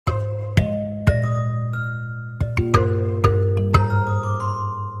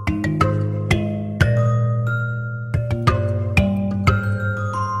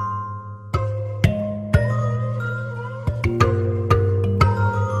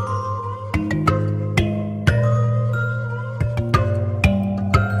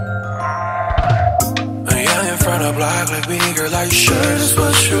the block like me, girl, are you sure that's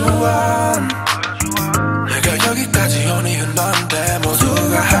what you want? 내가 여기까지 온 이유는 넌데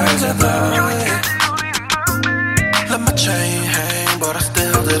모두가 알잖아. Let my chain hang, but I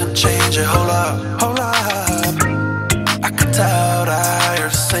still didn't change it. Hold up, hold up. I could tell that you're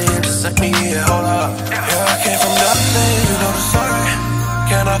the same, just like me, yeah, hold up. Yeah, I came from nothing, you know the story.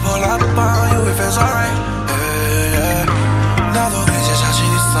 Can I pull up on you if it's alright? Yeah, yeah. 나도 이제 자신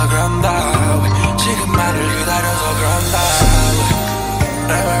있어 그런다. 지금만을 기다려서 그런다.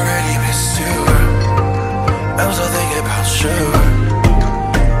 Never really miss you. I'm so thinking about you.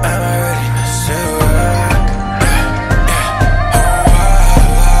 Never really miss you.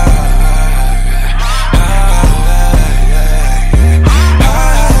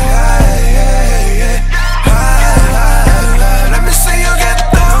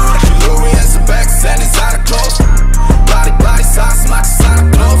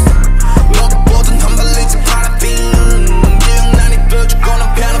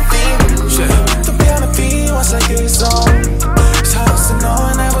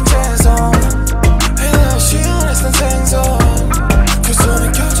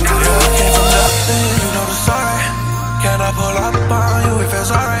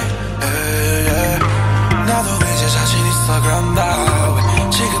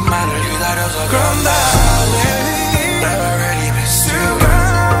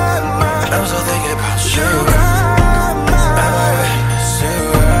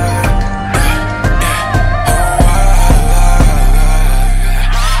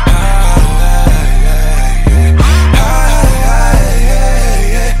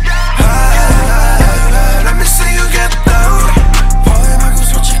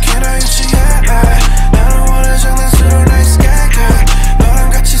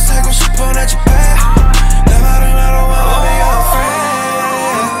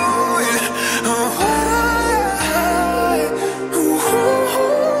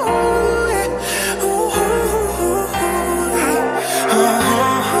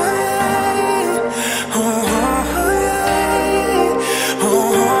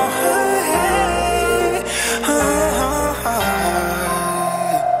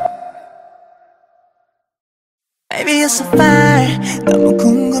 너무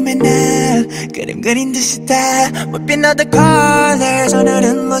궁금해 난 그림 그린 듯이 다 못빛 other colors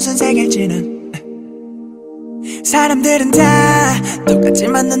오늘은 무슨 색일지는 사람들은 다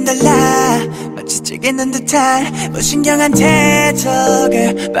똑같지만 넌 달라 마치 즐기는 듯한 무신경한 태도가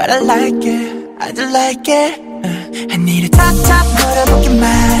But I like it, I do like it I need a top top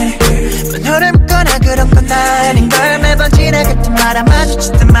물어보기만 번호를 묻거나 그런 건 아닌 걸 매번 지나갈 때마다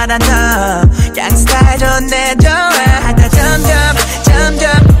마주칠 때마다 너 양스타일 좋네 좋아하다 점점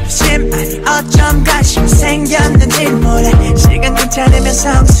심 아니 어쩜 관심이 생겼는지 몰라 시간 괜찮으면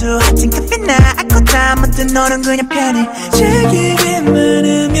성수 하여튼 커피나 아코다 문득 너는 그냥 편해 즐기기만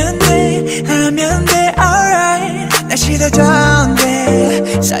하면 돼 alright 날씨도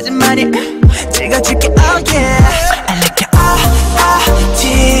좋은데 사진만이 찍어줄게 oh yeah I like it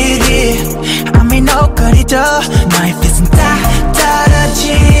TD 아무리 녹거리도 너의 빛은 딱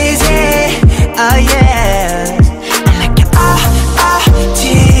떨어지지 oh yeah I like it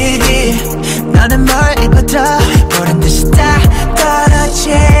TD 너는 뭘 입어도 보란 듯이 딱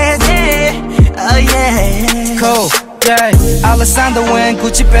떨어지지 oh yeah Cool yeah 알렉산더 웬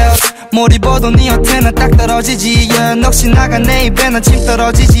구찌 벨트 뭘 입어도 네 곁에는 딱 떨어지지 yeah. 넋이 나가 내 입에는 침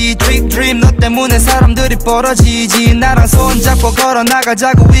떨어지지 Drip drip 너 때문에 사람들이 벌어지지 나랑 손잡고 걸어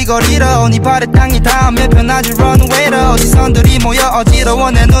나가자고 이 거리로 네 발에 땅이 닿으면 편하지 runway로 시선들이 모여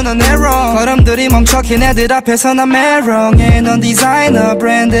어지러워 내 눈은 해롱 걸음들이 멈춰 걔네들 앞에서 난 메롱해 넌 디자이너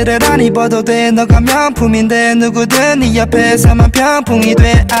브랜드를 안 입어도 돼 너가 명품인데 누구든 네 옆에서만 병풍이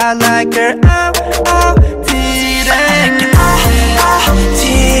돼 I like her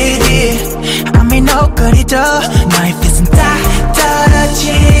TD 아무리 녹거리도 너의 빛은 딱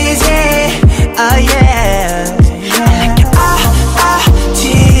떨어지지 oh yeah I like it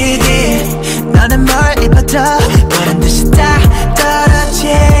TD 너는 뭘 입어도 보란 듯이 딱 떨어지지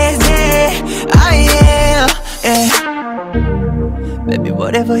oh yeah Baby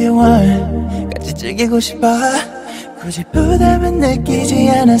whatever you want 같이 즐기고 싶어 굳이 부담은 느끼지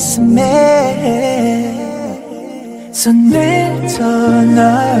않았음에 손 내줘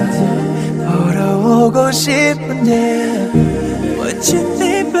널 보러 오고 싶은데 What you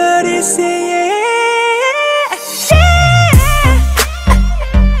need but you say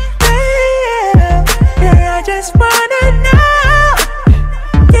yeah I just wanna know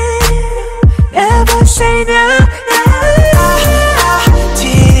yeah never say no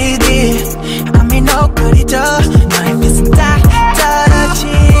TD 아무리 녹거리도 너의 빛은 딱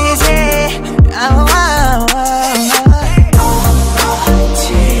떨어지지 oh, oh, oh.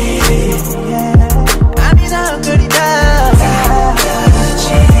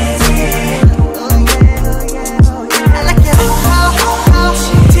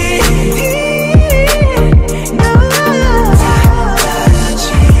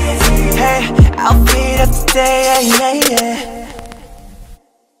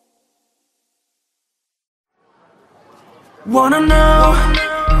 Wanna know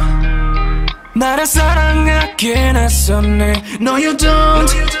나를 사랑하긴 했었네 No you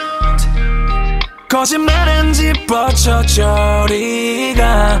don't 거짓말은 집어쳐 저리가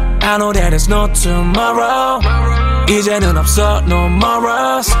I know that there's no tomorrow 이제는 없어 no more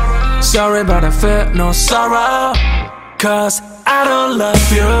us Sorry but I feel no sorrow Cause I don't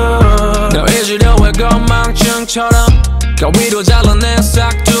love you 너 잊으려 해 건망증처럼 가위로 잘라낸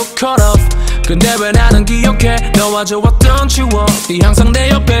싹둑 cut off 근데 왜 나는 기억해 너와 좋았던 추억이 항상 내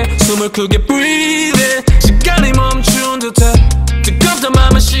옆에 숨을 크게 breathe 시간이 멈춘 듯해 뜨겁던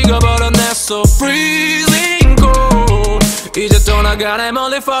맘은 식어버렸네 So freezing cold 이제 떠나가네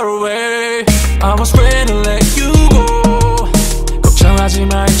멀리 far away I was ready to let you go 걱정하지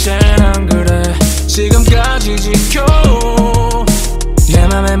마 이젠 안 그래 지금까지 지켜 내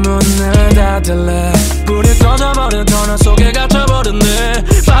맘의 문을 닫을래 불이 꺼져버린 터널 속에 갇혀버렸네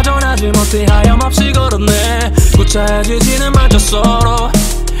빠져나지 못해 하염없이 걸었네 구차해지지는 말자 서로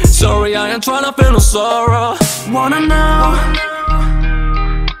Sorry I ain't tryna feel no sorrow Wanna know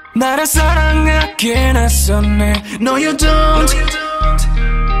나를 사랑하긴 했었네 No you don't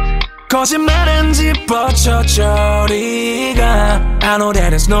거짓말은 집어쳐 저리가 I know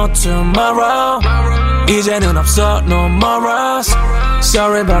that there's no tomorrow 이제는 없어 no more us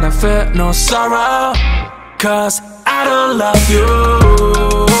Sorry but I feel no sorrow Cause I don't love you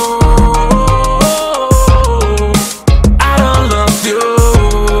I don't love you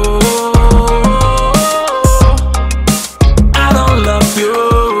I don't love you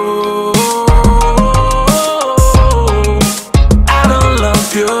I don't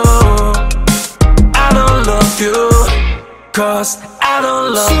love you I don't love you Cause I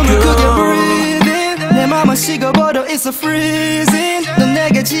don't love you 숨을 크게 breathing 내 맘은 식어버려 it's a freezing 넌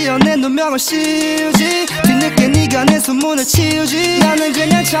내게 지어낸 누명을 씌우지 뒤늦게 네가 내 소문을 치우지 나는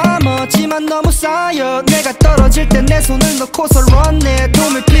그냥 참았지만 너무 쌓여 내가 떨어질 때 내 손을 놓고서 run네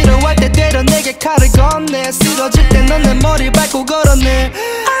도움이 필요할 때 때려 내게 칼을 건네 쓰러질 때 넌 내 머리 밟고 걸었네 I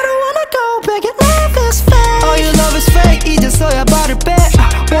don't wanna go back and love is fake Oh your love is fake 이제서야 발을 빼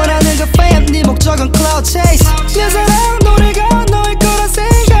원하는 그 fame 네 목적은 cloud chase 내 사랑 노래가 너일 거란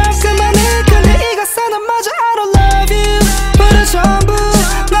생각 그만해 근데 이 가사는 맞아 I don't love you 그래 전부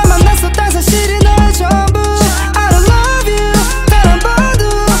날 만났었단 사실이 너의 전부 I don't love you 단 한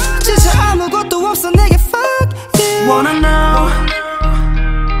번도 진짜 아무것도 없어 내게 fuck you Wanna know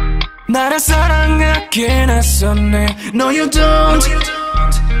나를 사랑하긴 했었네 No you don't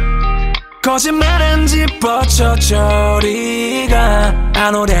거짓말은 집어쳐 저리가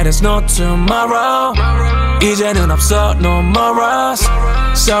I know that there's no tomorrow 이제는 없어 no more us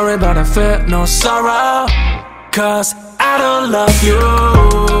Sorry but I feel no sorrow Cause I don't love you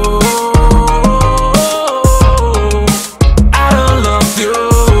I don't love you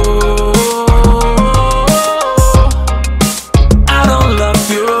I don't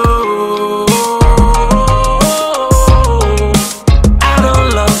love you I don't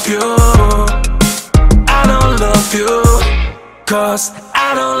love you I don't love you Cause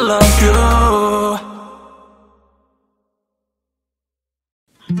I don't love you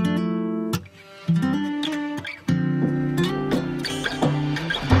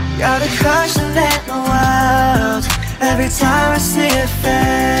Got a crush on that world every time I see your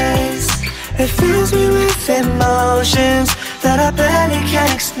face It fills me with emotions that I barely can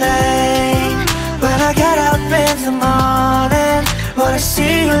explain When I get up in the morning wanna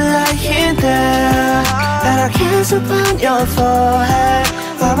see you lying there And I kiss upon your forehead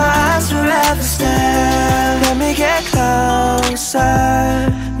while my eyes forever stare Let me get closer,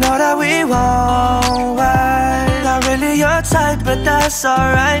 know that we won't work Not really your type but that's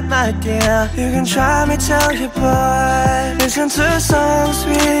alright my dear You can try me till you're bored Listen to songs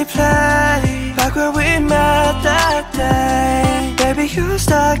we play back when we met that day Baby you're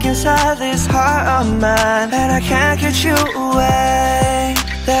stuck inside this heart of mine And I can't get you away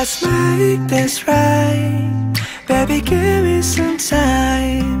Let's make this right Baby give me some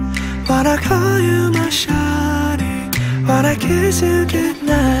time Wanna call you my shawty Wanna kiss you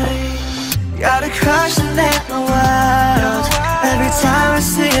goodnight Got a crush on that world every time I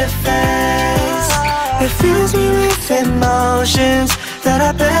see your face It fills me with emotions that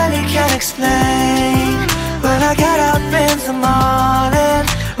I barely can explain When I get up in the morning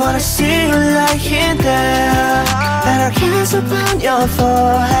wanna see you lying there And I kiss upon your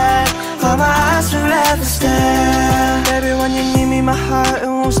forehead while my eyes forever stare Baby when you need me my heart it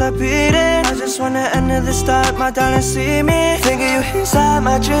won't stop beating I just wanna end at the start my darling see me Think of you inside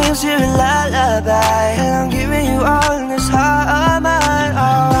my dreams you're a lullaby And I'm giving you all in this heart of mine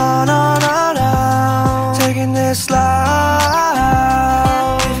Oh no no no Taking this slow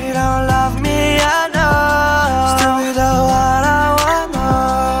If you don't love me I know Still be the one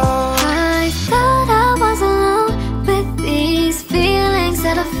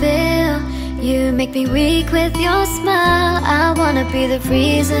me weak with your smile. I wanna be the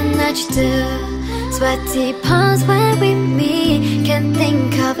reason that you do. Sweaty palms when we meet. Can't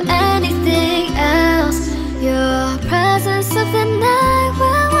think of anything else. Your presence of the night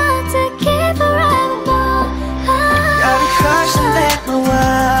will want to keep forevermore. Got a crush in my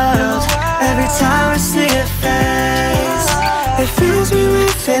world. Every time I see your face, it fills me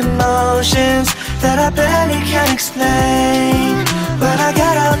with emotions that I barely can explain. When I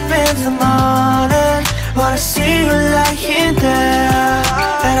get up in the morning, wanna see you lying there,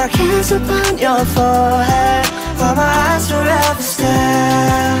 and I kiss upon your forehead while my eyes forever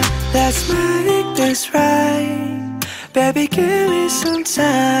stare. That's right, that's right. Baby, give me some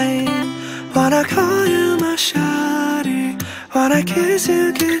time. Wanna call you my shawty, wanna kiss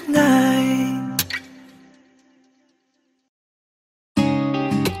you goodnight.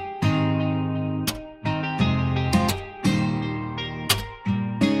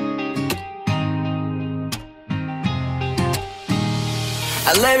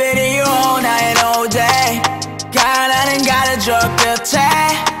 I live it in you all night all day. 가라는 가려져 끝에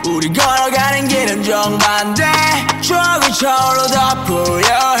우리 걸어가는 길은 정반대. 추억을 저로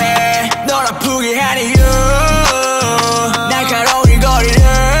덮으려 해. 널 아프게 하는 이유 날카로운 이 거리를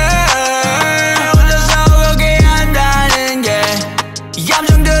혼자서 오게 한다는 게 이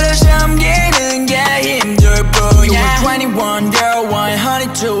감정들을 숨기는 게 힘들 뿐이야. You were 21 girl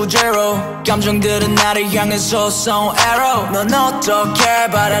 120 감정들은 나를 향해 쏘쏘 arrow. 넌 어떻게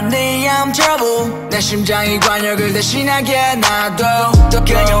바라니 I'm trouble. 내 심장이 관역을 대신하게 놔둬.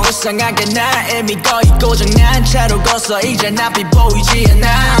 그냥 불쌍하게 나 이미 거의 고장난 채로 걷어 이제 앞이 보이지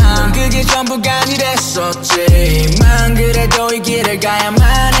않아. 넌 그게 전부가 아니랬었지만 그래도 이 길을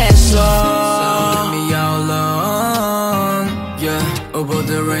가야만 했어. So leave me all alone, yeah, over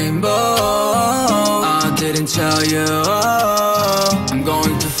the rainbow. I didn't tell you I'm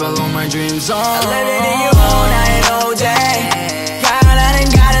going to follow my dreams on. I live it in you all night all day. 가라는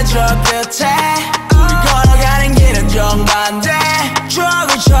가려져 끝에 우리 걸어가는 길은 정반대.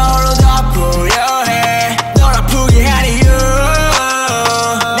 추억을 저로 덮으려 해. 널 아프게 하는 이유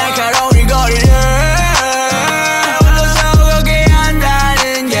날카로운 이 거리를 혼자서 오게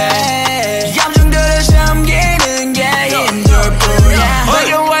한다는 게 이 감정들을 숨기는 게 힘들 뿐이야.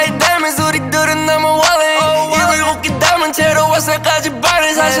 Black and white diamonds 우리들은 너무 wild. 입을 웃기 담은 채로 와서까지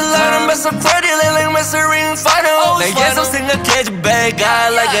반해. 사실 나는 best of pretty like Mr. Ring Final. 날 계속 생각해줘 babe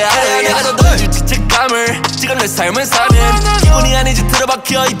I like it. 내가 더 던질 죄책감을 지금 내 삶을 사면 기분이 아니지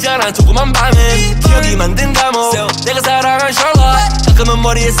틀어박혀 있잖아 조그만 밤엔 기억이 만든 감옥. 내가 사랑한 Charlotte 가끔은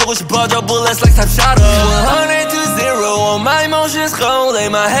머리에 쓰고 싶어져 bullets like top shot up. 100 to 0 all my emotions cold. Lay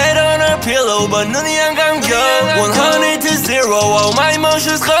my head on her pillow but 눈이 안 감겨. 100 to 0 all my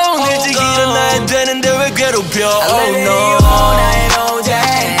emotions cold. 일찍 일어나야 되는데 왜 괴롭혀. Oh no all night all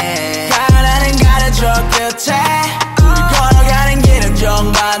day. 가라는 가려져 끝에 우리 걸어가는 길은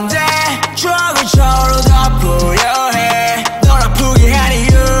정반대. 추억을 저로 덮으려 해. 널 아프게 하는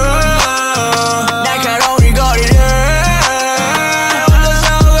이유 날카로운 이 거리를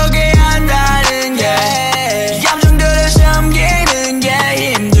혼자서 오게 한다는 게 이 감정들을 숨기는 게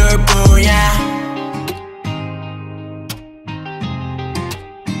힘들 뿐이야.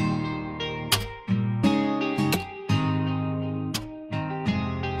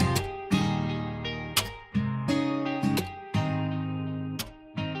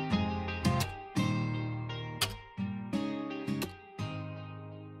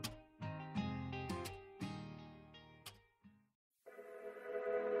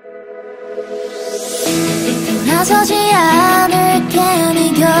 나서지 않을게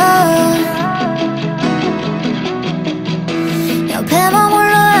네가 옆에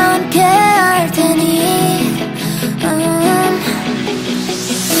머물러 함께 할 테니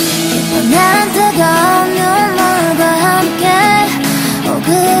나는 뜨거운 눈물과 함께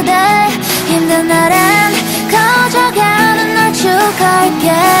그대 힘든 날엔 커져가는 널 축하할게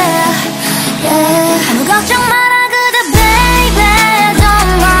yeah. 아무 걱정 마라 그대 baby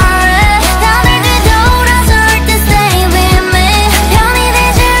don't worry. 다들 뒤돌아설 때 stay with me. 편히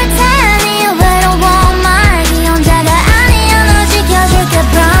돼줄 테니 외로워 말기 혼자가 아니야 널 지켜줄게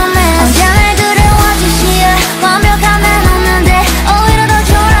promise. 언제나 날 그리워지시에 완벽한 난 없는데 오히려 더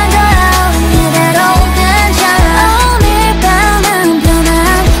초라한 거야. 이대로 괜찮아. 오늘 밤은 편한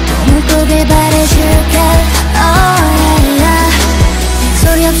꿈을 꾸길 바래줄게 oh yeah, yeah.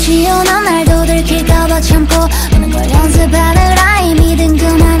 소리 없이 오는 날도 들킬까봐 참고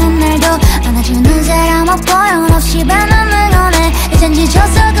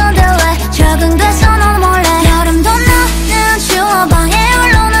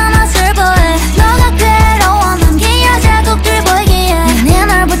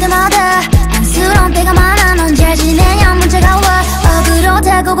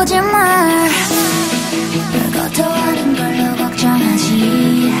거짓말 별것도 아닌 걸로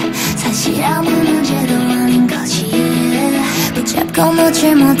걱정하지 사실 아무 문제도 아닌 거지 붙잡고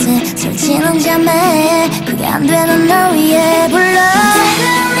놓질 못해 설치는 잠에 그게 안 되는 널 위해 불러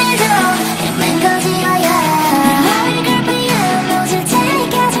조금 믿어 맨 거지어야 머리 갈비에 놓질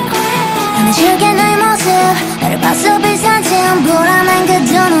테니까 좀 quiet 안아줄게 너의 모습 나를 봤어 비싼 불안한 그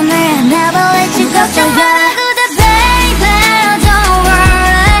두 눈을 하나 보일지 걱정 말고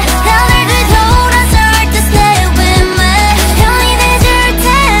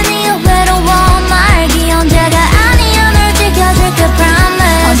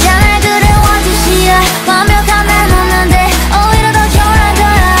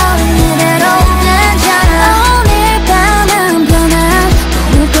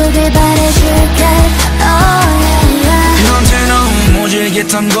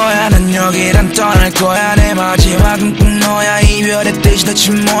던 거야 난 여기란 떠날 거야 내 마지막은 꼭 너야 이별의 뜻이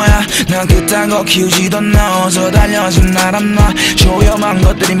대체 뭐야 난 그딴 거 키우지도 않아 어서 달려서 날아나 조용한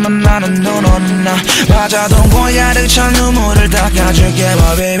것들이 만나는 눈 오는 나 맞아도 고야득찬 눈물을 닦아줄게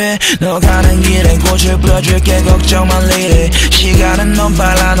my baby 너 가는 길에 꽃을 뿌려줄게 걱정 마 lady 시간은 너무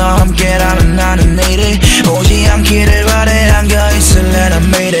빨라 너 함께라면 나는 내일이 오지 않기를 바래 안겨있을래 난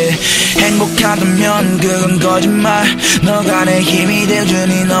매일 행복하다면 그건 거짓말 너가 내 힘이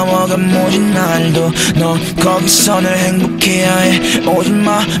되어주니 넘어간 모진 날도 넌 거기서 늘 행복해야 해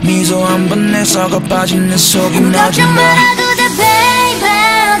오지마 미소 한 번 내서 빠진 내 속이 나지마 걱정 말아도 돼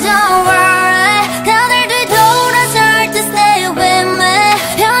baby don't worry 다들 뒤돌아설 때 stay with me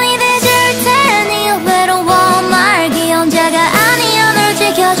편히 돼줄 테니 외로워 말기 혼자가 아니야 널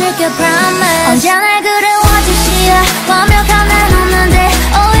지켜줄게 promise 언제 날 그리워주시야 완벽한 난 없는데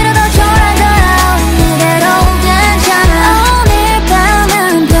오히려 더 좋아 거야 이대로 괜찮아 오늘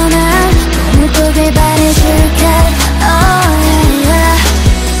밤은 변한 꿈을 꾸길 바래줄게 oh yeah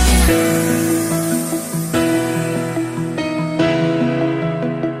yeah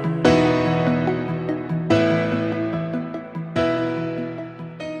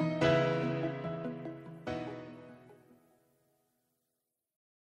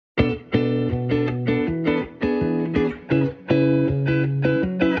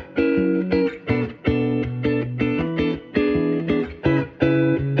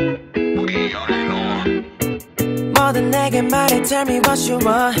뭐든 내게 말해 tell me what you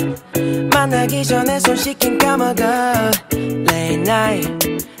want 만나기 전에 손 씻긴 까먹어 late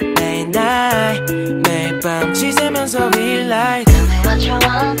night 매일 밤 지새면서 real life Tell me what you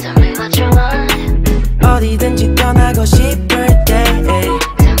want tell me what you want 어디든지 떠나고 싶을 때 Tell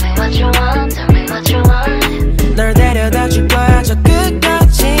me what you want tell me what you want 널 데려다 줄 거야 저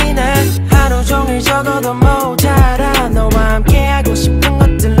끝까지 난 하루 종일 적어도 모자라 너와 함께 하고 싶은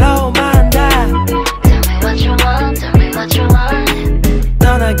것들로만 다 What you want, tell me what you want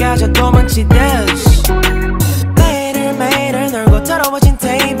떠나가자 도망치듯 매일을 널고 더러워진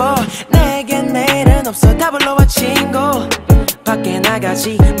테이블 내겐 내일은 없어 다 불러와 친구 밖에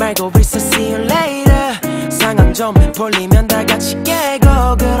나가지 말고 recess see you later 상황 좀 풀리면 다 같이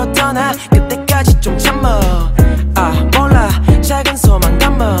계곡으로 떠나 그때까지 좀 참어 아 몰라 작은 소망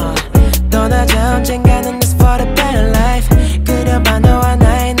담아 떠나자 언젠가는 this for the better life 그려봐 너와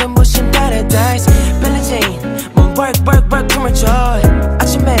나의 눈부신 paradise Billie Jean 몸 work 춤을 춰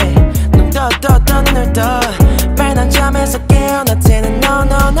아침에 눈 떠 눈을 떠 빨간 잠에서 깨어나 때는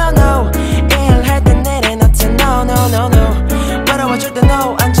no 일할 땐 내래 나태 no 외로워질 때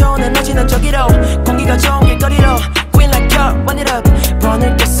no 안 좋은 에너지는 저기로 공기가 좋은 길거리로 Queen like her run it up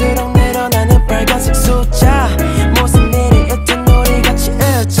번을 깰수록 늘어나는 빨간색 숫자 무슨 일이 있든 우리 같이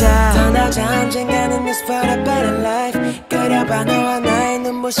웃자 떠나자 언젠가는 this for the better life 그려봐 너와 나의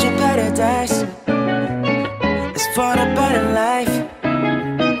눈부신 paradise It's for the better life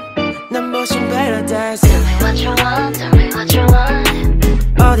눈부신 paradise Tell me what you want, tell me what you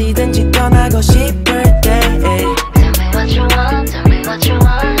want 어디든지 떠나고 싶을 때 Tell me what you want, tell me what you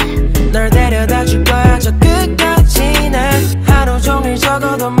want 널 데려다 줄 거야 저 끝까지 난 하루 종일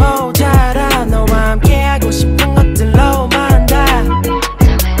적어도 모자라 너와 함께 하고 싶은 것들로만 다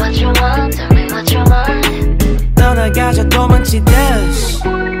Tell me what you want, tell me what you want 떠나가자 도망치듯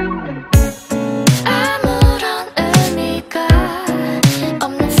아무런 의미가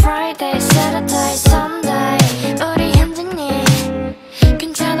없는 Friday, Saturday, Sunday 우리 힘드니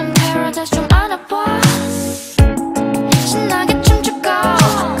괜찮은 paradise 좀 안아봐 신나게 춤추고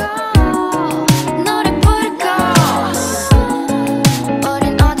노래 부르고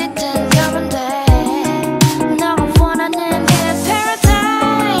우린 어디든 여름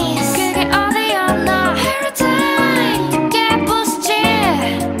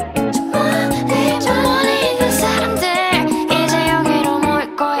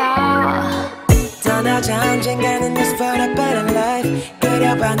맞아 언젠가는 It's for a better life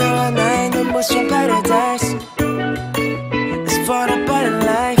그려봐 너와 나의 눈부신 paradise It's for a better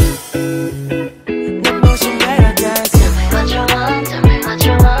life 눈부신 paradise Tell me what you want, tell me what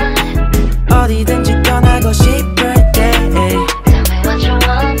you want 어디든지 떠나고 싶을 때 Tell me what you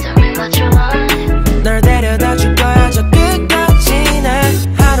want, tell me what you want 널 데려다 줄 거야 저 끝까지 날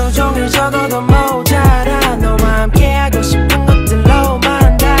하루 종일 적어도 모자라 너와 함께 하고 싶은 것들로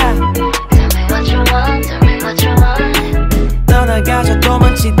말한다 Tell me what you want, tell me what you want 떠나가자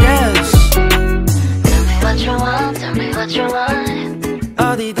도망치듯이 Tell me what you want, tell me what you want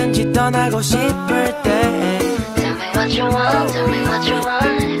어디든지 떠나고 싶을 때 Tell me what you want, tell me what you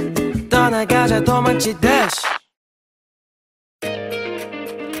want 떠나가자 도망치듯이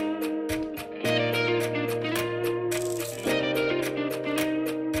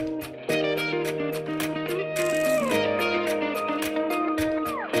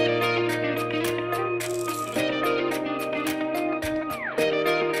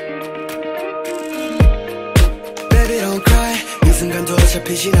Baby don't cry 이 순간도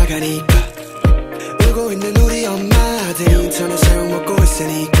어차피 지나가니까 울고 있는 우리 엄마 아들 인터넷에 욕 먹고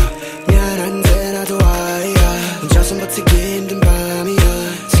있으니까 미안한데 나도 아이야 혼자서 버티기 힘든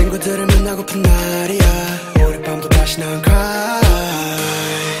밤이야 친구들을 만나고픈 날이야 오늘 밤도 다시 난 cry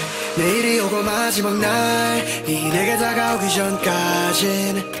내일이 오고 마지막 날 이 내게 다가오기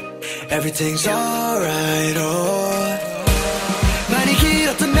전까진 Everything's alright 많이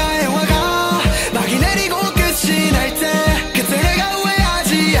길었던 나의 화가 막이 내리고 끝이 날 때 그때 내가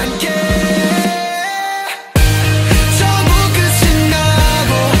후회하지 않게 전부 끝이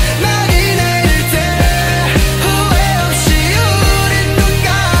나고 막이 내릴 때 후회 없이 우린 눈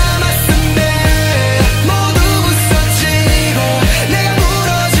감았었네 모두 부서지고 내가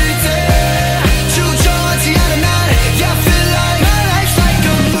무너질 때 주저하지 않은 날 Yeah I feel like my life's like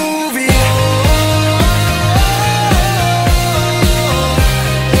a movie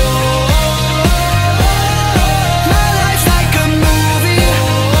My life's like a movie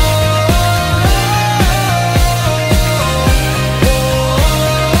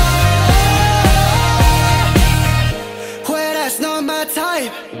Well that's not my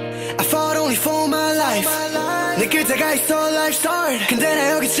type I fought only for my life 내 끝에가 있어 life start 근데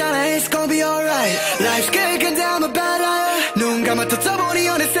나 여기 있잖아 It's gonna be alright Life's good 근데 I'm a bad liar 눈 감아 또 떠보니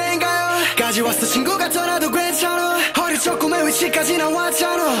어느새인가요 까지 왔어 친구가 떠나도 괜찮아 어릴 적 꿈의 위치까지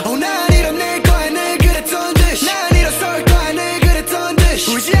나왔잖아 Oh 난 이뤄낼 거야 늘 그랬던 듯이 난 일어설 거야 늘 그랬던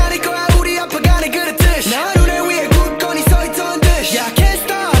듯이 울지 않을 거야 우리 아빠가 늘 그랬듯이 난 눈에 위에 굳건히 서있던 듯이 Yeah I can't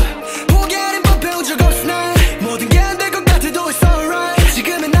stop 포기하는 법 배운 적 없어 난 모든 게 안 될 것 같아도 it's alright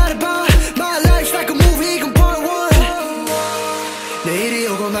지금의 나를 봐 My life's like a movie 이건 part one 내일이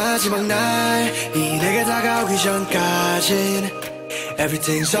오고 마지막 날 이 내게 다가오기 전까진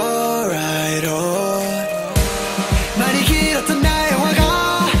Everything's alright 많이 길었던 나의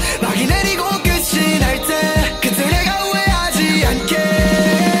화가 막이 내리고 끝이 날 때 그때 내가 후회하지 않게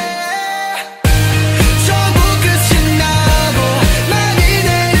전부 끝이 나고 막이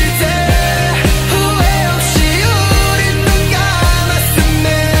내릴 때 후회 없이 우린 눈 감았었네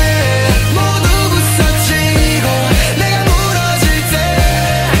모두 부서지고 내가 무너질 때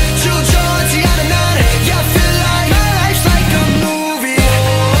주저하지 않은 날 Yeah I feel like my life's like a movie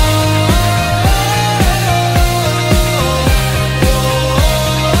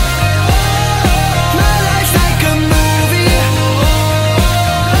My life's like a movie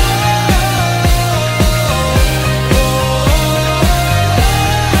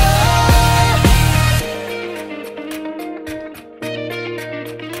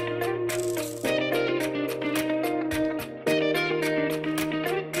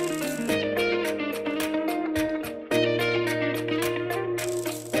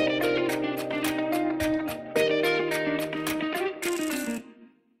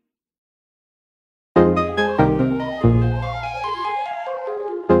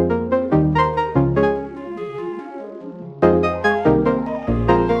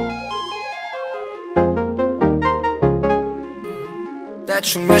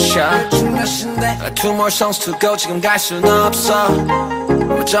대충 몇 샷? Two more songs to go 지금 갈 순 없어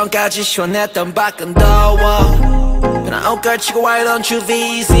오전까지 시원했던 밖은 더워 그냥 옷 걸치고 Why don't you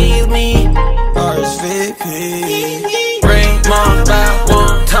visit me RSVP Ring more bell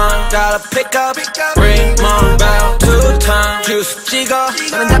one time Gotta pick up Ring more bell two time 주스 찍어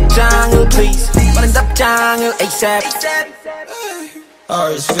빠른 답장을 please 빠른 답장을 ASAP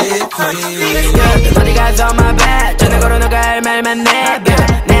RSVP 어디 가서 my bad 전화 걸어 너가 할 말만 내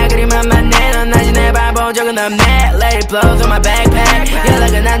내가 그림만 내 넌 아직 내 밟은 적은 없네 Let it blow through my backpack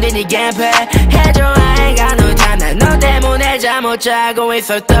연락은 안 되니 갬패 해줘 I ain't got no time 난 너 때문에 잠 못 자고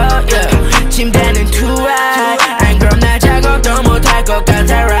있었어 yeah. 침대는 too high 안 그럼 나 작업도 못할 것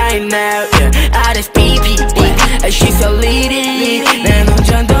같아 right now yeah. RSVP She's so litty 난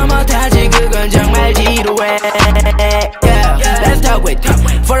운전도 못하지 그건 정말 지루해 yeah. Let's talk with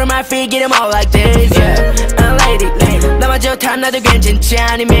For my feet get them all like this yeah. Lady 나만 좋다 나도 괜찮지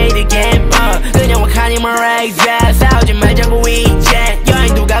않니 made a game 그냥 wak하니만 rags yeah. 싸우지 말자고 이제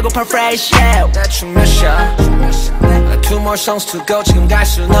여행도 가고파 fresh yeah. 대충 몇 샷? Two more songs to go 지금 갈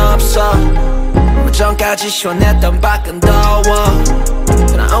순 없어 전까지 시원했던 밖은 더워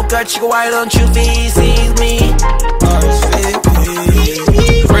그냥 옷 걸치고 Why don't you visit me?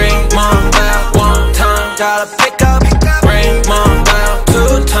 Ring mom bell one time Gotta pick up Ring mom bell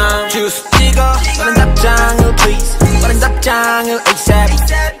two time 주스 찍어 빠른 답장을 please 빠른 답장을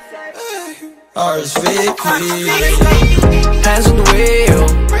accept RSVP Hands on the wheel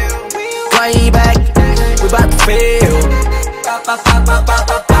Way back We bout to feel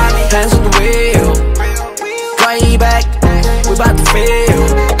Hands on the wheel Way back We bout to feel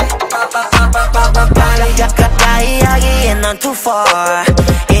가까이 하기엔 넌 too far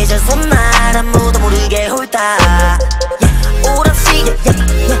잊어서 날 아무도 모르게 홀다 오락시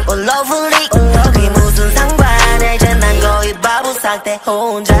Oh lovely 그게 무슨 상관에 이제 난 거의 바보 상태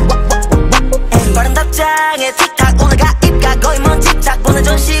혼자 빠른 답장에 틱탁 오늘가 입가 거의 먼 집착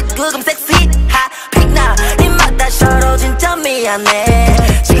보내준 시그금 섹시 핫픽나 입맛 다셔로 진짜 미안해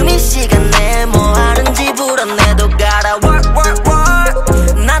지금 이 시간에 뭐 하는지 불안해도 gotta work work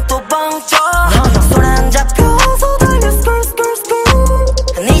work 난 또 벙쪄 손 안 잡혀서 달려 skr skr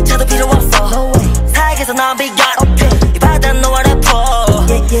skr 네 차도 필요 없어 사역에서 난 비가 이 바다 너와 래퍼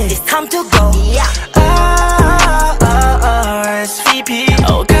It's time to go RSVP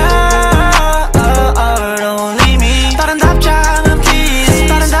Oh God Don't leave me 다른 답장은 please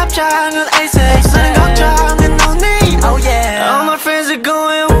다른 답장은 ASAP 다른 걱정은 no need Oh yeah All my friends are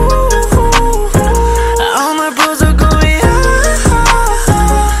going woo All my bros are going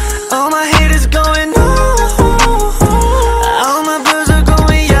All my haters going no All my bros are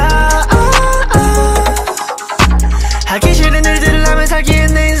going yeah 하기 싫은 일들을 하며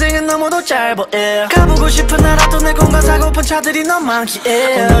살기엔 내 인생은 너무도 짧아 yeah. 가보고 싶은 나라도 내 공간 사고픈 차들이 너무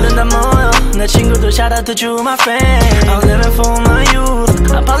많기에 오늘은 다 모여 내 친구들 shout out to you my friend I'll never fall my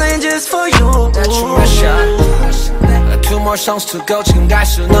youth I'm falling just for you 대충 몇 샷? Two more songs to go 지금 갈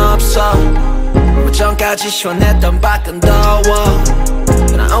순 없어 전까지 시원했던 밖은 더워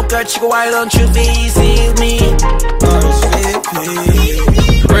그냥 옷 걸치고 Why don't you visit me?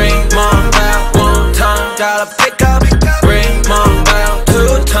 Ring mom bell one time Gotta pick up Ring mom bell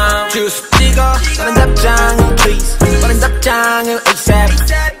two time 주스 찍어 빠른 답장을 please 빠른 답장을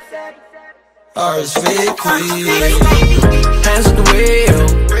accept RSVP Hands on the wheel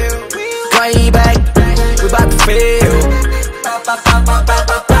Way back We bout to feel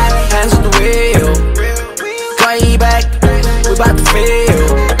Hands on the wheel Way back We bout to feel